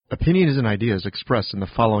Opinions and ideas expressed in the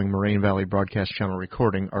following Moraine Valley Broadcast Channel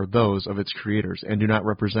recording are those of its creators and do not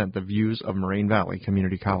represent the views of Moraine Valley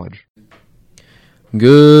Community College.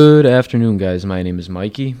 Good afternoon, guys. My name is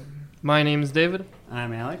Mikey. My name is David.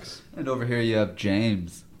 I'm Alex. And over here you have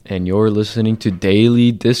James. And you're listening to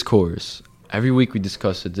Daily Discourse. Every week we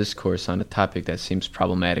discuss a discourse on a topic that seems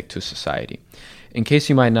problematic to society. In case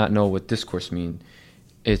you might not know what discourse means,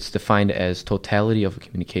 it's defined as totality of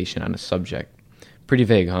communication on a subject. Pretty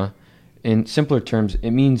vague, huh? In simpler terms,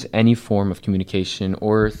 it means any form of communication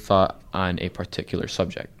or thought on a particular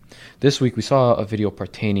subject. This week we saw a video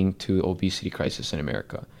pertaining to obesity crisis in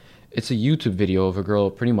America. It's a YouTube video of a girl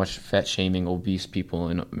pretty much fat-shaming obese people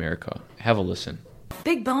in America. Have a listen.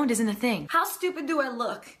 Big boned isn't a thing. How stupid do I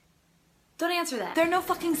look? Don't answer that. There are no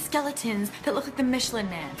fucking skeletons that look like the Michelin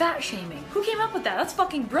Man. Fat shaming. Who came up with that? That's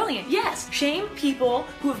fucking brilliant. Yes, shame people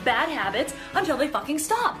who have bad habits until they fucking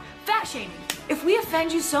stop. Fat shaming. If we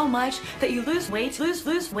offend you so much that you lose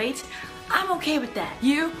weight, I'm okay with that.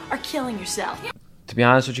 You are killing yourself. To be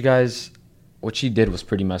honest with you guys, what she did was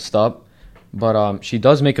pretty messed up, but she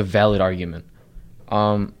does make a valid argument.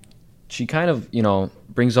 She kind of,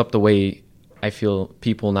 brings up the way I feel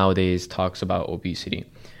people nowadays talks about obesity.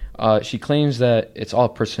 She claims that it's all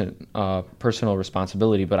personal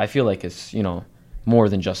responsibility, but I feel like it's, more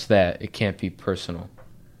than just that. It can't be personal.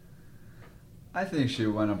 I think she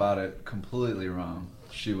went about it completely wrong.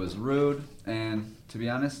 She was rude, and to be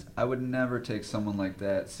honest, I would never take someone like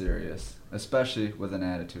that serious, especially with an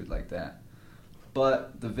attitude like that.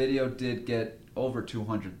 But the video did get over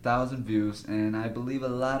 200,000 views, and I believe a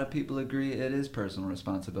lot of people agree it is personal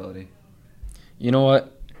responsibility. You know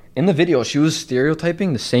what? In the video, she was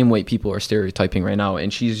stereotyping the same way people are stereotyping right now,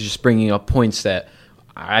 and she's just bringing up points that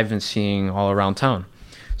I've been seeing all around town.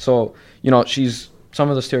 So, some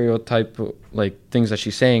of the stereotype things that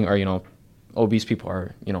she's saying are, obese people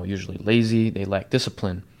are, usually lazy, they lack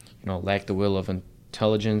discipline, lack the will of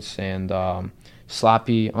intelligence, and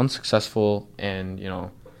sloppy, unsuccessful, and,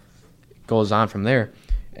 goes on from there.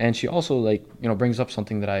 And she also, brings up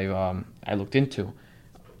something that I looked into.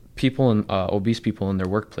 Obese people in their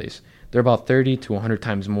workplace, they're about 30 to 100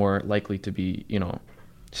 times more likely to be,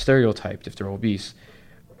 stereotyped if they're obese.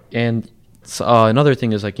 And another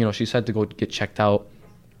thing is, she said to go get checked out.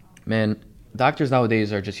 Man, doctors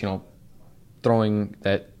nowadays are just, throwing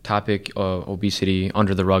that topic of obesity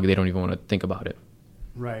under the rug. They don't even want to think about it.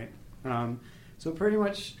 Right. So pretty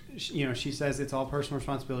much, she says it's all personal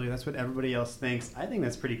responsibility. That's what everybody else thinks. I think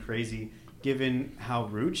that's pretty crazy given how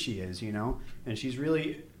rude she is, And she's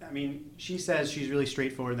really, she says she's really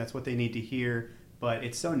straightforward. That's what they need to hear. But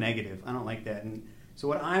it's so negative. I don't like that. And so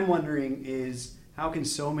what I'm wondering is, how can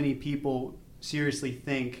so many people seriously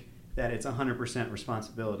think that it's 100%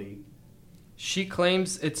 responsibility? She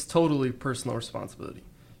claims it's totally personal responsibility.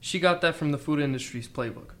 She got that from the food industry's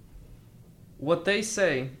playbook. What they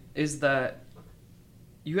say is that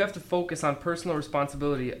you have to focus on personal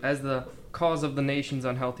responsibility as the cause of the nation's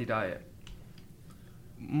unhealthy diet.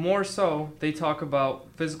 More so, they talk about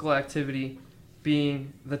physical activity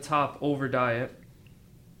being the top over diet,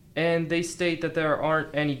 and they state that there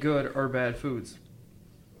aren't any good or bad foods.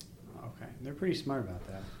 Okay, they're pretty smart about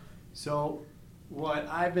that. So what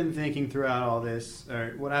I've been thinking throughout all this,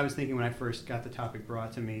 or what I was thinking when I first got the topic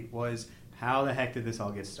brought to me, was how the heck did this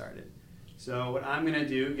all get started? So what I'm going to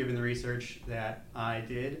do, given the research that I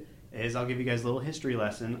did, is I'll give you guys a little history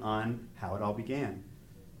lesson on how it all began.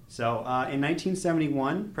 So in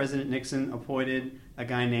 1971, President Nixon appointed a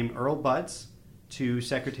guy named Earl Butz to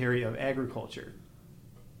Secretary of Agriculture.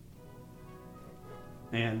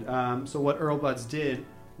 And so what Earl Butz did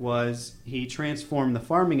was he transformed the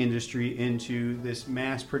farming industry into this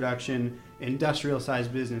mass production,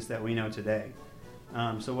 industrial-sized business that we know today.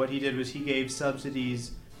 So what he did was he gave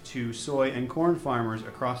subsidies to soy and corn farmers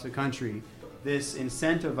across the country. This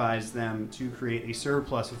incentivized them to create a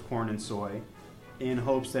surplus of corn and soy in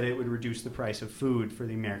hopes that it would reduce the price of food for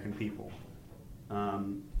the American people.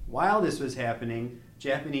 While this was happening,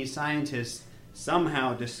 Japanese scientists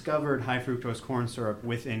somehow discovered high fructose corn syrup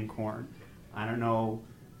within corn. I don't know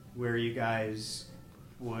where you guys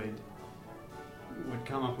would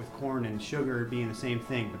come up with corn and sugar being the same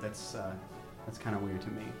thing, but that's kind of weird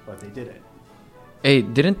to me. But they did it. Hey,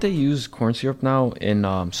 didn't they use corn syrup now in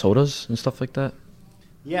sodas and stuff like that?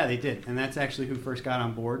 Yeah, they did, and that's actually who first got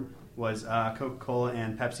on board was Coca-Cola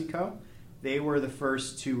and PepsiCo. They were the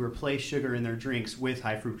first to replace sugar in their drinks with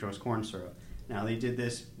high fructose corn syrup. Now, they did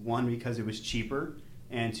this, one, because it was cheaper,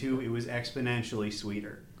 and two, it was exponentially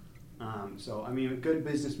sweeter. A good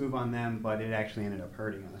business move on them, but it actually ended up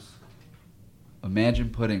hurting us. Imagine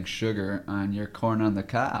putting sugar on your corn on the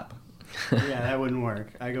cob. Yeah, that wouldn't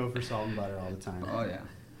work. I go for salt and butter all the time. Oh yeah.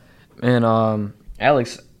 And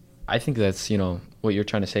Alex, I think that's, what you're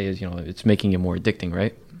trying to say is, it's making it more addicting,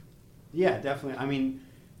 right? Yeah, definitely. I mean,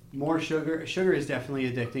 more sugar. Sugar is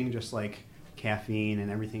definitely addicting, just like caffeine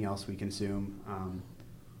and everything else we consume.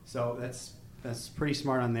 So that's pretty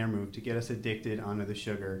smart on their move to get us addicted onto the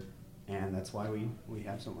sugar, and that's why we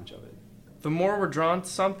have so much of it. The more we're drawn to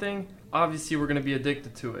something, obviously we're going to be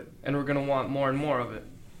addicted to it, and we're going to want more and more of it.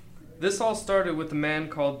 This all started with a man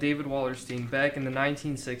called David Wallerstein back in the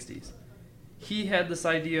 1960s. He had this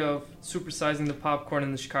idea of supersizing the popcorn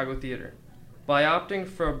in the Chicago theater. By opting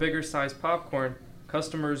for a bigger size popcorn,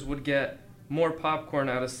 customers would get more popcorn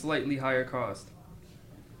at a slightly higher cost.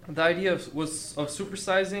 The idea of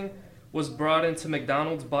supersizing was brought into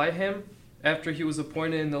McDonald's by him after he was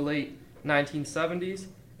appointed in the late 1970s,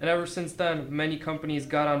 and ever since then, many companies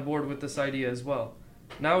got on board with this idea as well.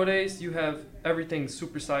 Nowadays, you have everything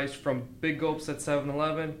supersized from Big Gulps at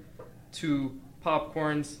 7-Eleven to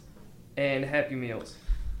popcorns and Happy Meals.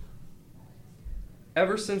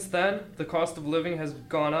 Ever since then, the cost of living has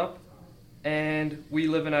gone up, and we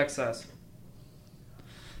live in excess.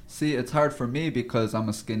 See, it's hard for me because I'm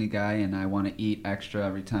a skinny guy and I want to eat extra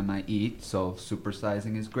every time I eat, so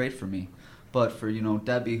supersizing is great for me. But for,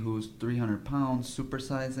 Debbie, who's 300 pounds,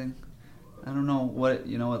 supersizing, I don't know what,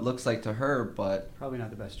 it looks like to her, but... Probably not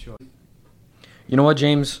the best choice. You know what,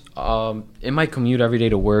 James? In my commute every day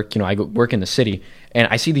to work, I go work in the city, and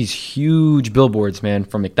I see these huge billboards, man,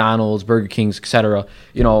 from McDonald's, Burger Kings, etc.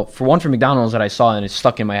 For one from McDonald's that I saw and it's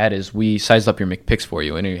stuck in my head is, we sized up your McPicks for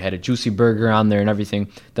you, and you had a juicy burger on there and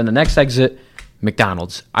everything. Then the next exit,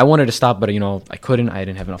 McDonald's. I wanted to stop, but, I couldn't. I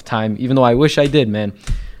didn't have enough time, even though I wish I did, man.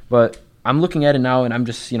 But I'm looking at it now, and I'm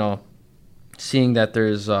just, seeing that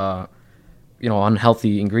there's...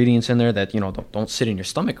 unhealthy ingredients in there that, don't sit in your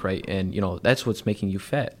stomach right. And, that's what's making you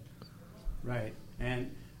fat. Right.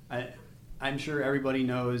 And I'm sure everybody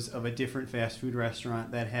knows of a different fast food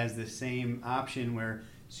restaurant that has the same option where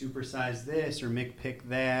supersize this or McPick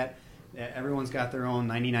that. Everyone's got their own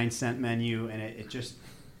 99-cent menu, and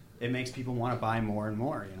it makes people want to buy more and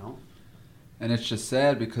more, And it's just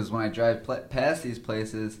sad because when I drive past these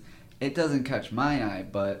places, it doesn't catch my eye.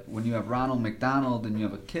 But when you have Ronald McDonald and you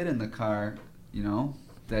have a kid in the car,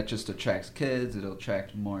 that just attracts kids. It'll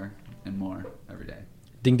attract more and more every day.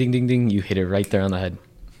 Ding, ding, ding, ding. You hit it right there on the head.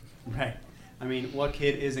 Right. I mean, what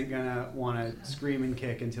kid isn't going to want to scream and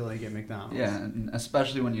kick until they get McDonald's? Yeah, and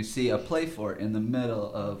especially when you see a play for it in the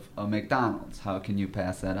middle of a McDonald's. How can you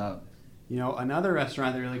pass that up? Another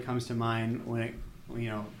restaurant that really comes to mind when it,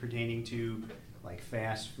 pertaining to like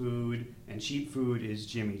fast food and cheap food is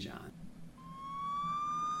Jimmy John.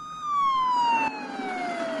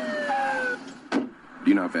 Do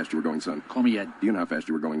you know how fast you were going, son? Call me Ed. Do you know how fast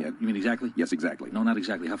you were going, Ed? You mean exactly? Yes, exactly. No, not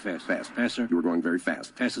exactly. How fast? Fast. Faster? You were going very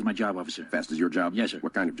fast. Fast is my job, officer. Fast is your job? Yes, sir.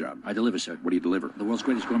 What kind of job? I deliver, sir. What do you deliver? The world's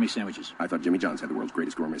greatest gourmet sandwiches. I thought Jimmy John's had the world's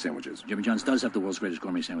greatest gourmet sandwiches. Jimmy John's does have the world's greatest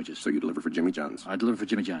gourmet sandwiches. So you deliver for Jimmy John's? I deliver for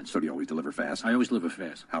Jimmy John's. So do you always deliver fast? I always deliver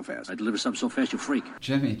fast. How fast? I deliver something so fast you freak.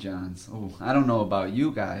 Jimmy John's. Oh, I don't know about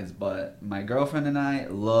you guys, but my girlfriend and I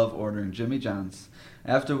love ordering Jimmy John's.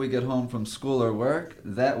 After we get home from school or work,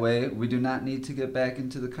 that way we do not need to get back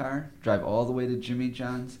into the car, drive all the way to Jimmy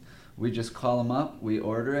John's. We just call them up, we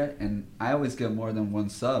order it, and I always get more than one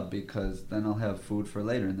sub because then I'll have food for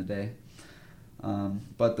later in the day.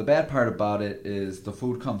 But the bad part about it is the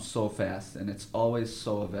food comes so fast and it's always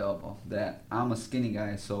so available that I'm a skinny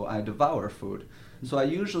guy, so I devour food. So I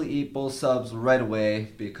usually eat both subs right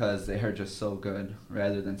away because they are just so good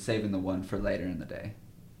rather than saving the one for later in the day.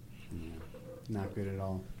 Not good at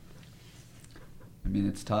all. I mean,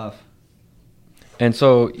 it's tough. And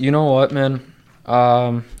so, you know what, man?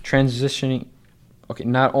 Transitioning. Okay,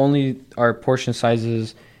 not only are portion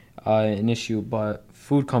sizes an issue, but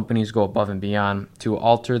food companies go above and beyond to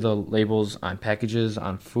alter the labels on packages,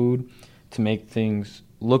 on food, to make things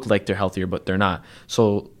look like they're healthier, but they're not.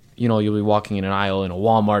 So, you'll be walking in an aisle in a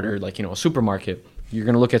Walmart or a supermarket. You're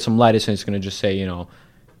going to look at some lettuce and it's going to just say,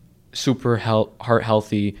 super heart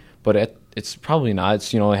healthy, but it's probably not.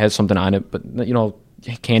 It's, it has something on it, but,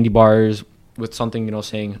 candy bars with something,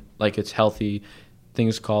 saying like it's healthy,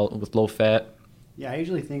 things called with low fat. Yeah, I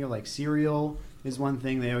usually think of like cereal is one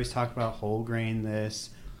thing. They always talk about whole grain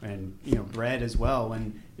this and, bread as well.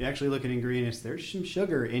 When you actually look at ingredients, there's some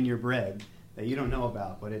sugar in your bread that you don't know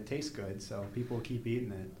about, but it tastes good, so people keep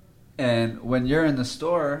eating it. And when you're in the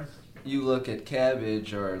store, you look at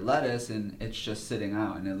cabbage or lettuce and it's just sitting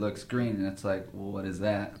out and it looks green and it's like, well, what is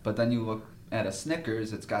that? But then you look at a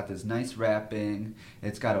Snickers, it's got this nice wrapping,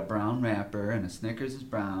 it's got a brown wrapper, and a Snickers is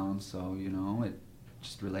brown, so, it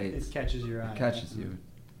just relates. It catches your eye. It catches you.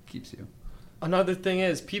 keeps you. Another thing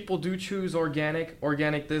is, people do choose organic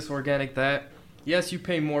this, organic that. Yes, you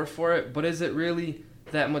pay more for it, but is it really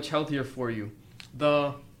that much healthier for you?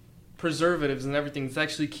 The preservatives and everything, it's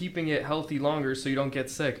actually keeping it healthy longer so you don't get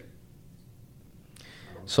sick.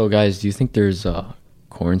 So, guys, do you think there's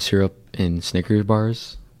corn syrup in Snickers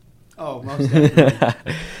bars? Oh, most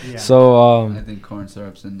definitely. Yeah. So, I think corn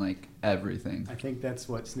syrup's in like everything. I think that's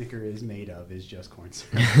what Snicker is made of, is just corn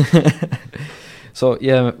syrup. so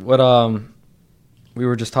yeah, what we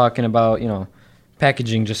were just talking about,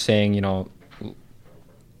 packaging, just saying,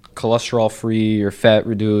 cholesterol free or fat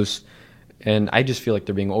reduced, and I just feel like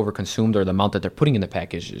they're being overconsumed, or the amount that they're putting in the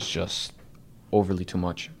package is just overly too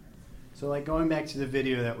much. So, like, going back to the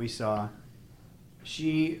video that we saw,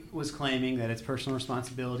 she was claiming that it's personal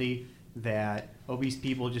responsibility, that obese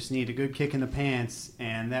people just need a good kick in the pants,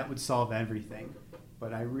 and that would solve everything.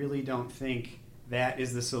 But I really don't think that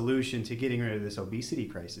is the solution to getting rid of this obesity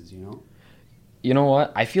crisis, You know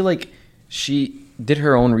what? I feel like she did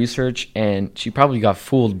her own research, and she probably got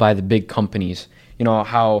fooled by the big companies.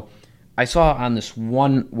 How I saw on this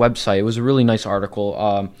one website, it was a really nice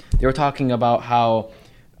article. They were talking about how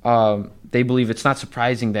they believe it's not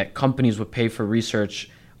surprising that companies would pay for research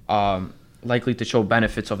likely to show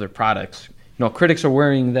benefits of their products. Critics are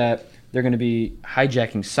worrying that they're going to be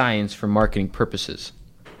hijacking science for marketing purposes.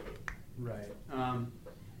 Right.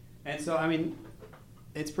 And so, I mean,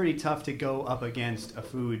 it's pretty tough to go up against a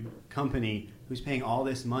food company who's paying all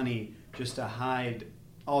this money just to hide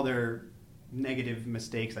all their negative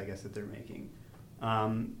mistakes, I guess, that they're making.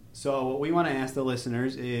 So what we want to ask the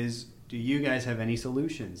listeners is, do you guys have any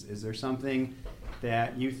solutions? Is there something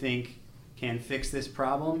that you think can fix this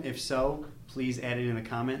problem? If so, please add it in the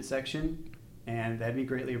comment section, and that'd be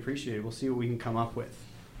greatly appreciated. We'll see what we can come up with.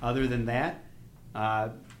 Other than that,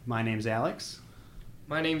 my name's Alex.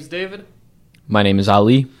 My name's David. My name is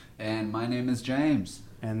Ali. And my name is James.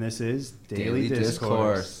 And this is Daily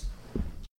Discourse.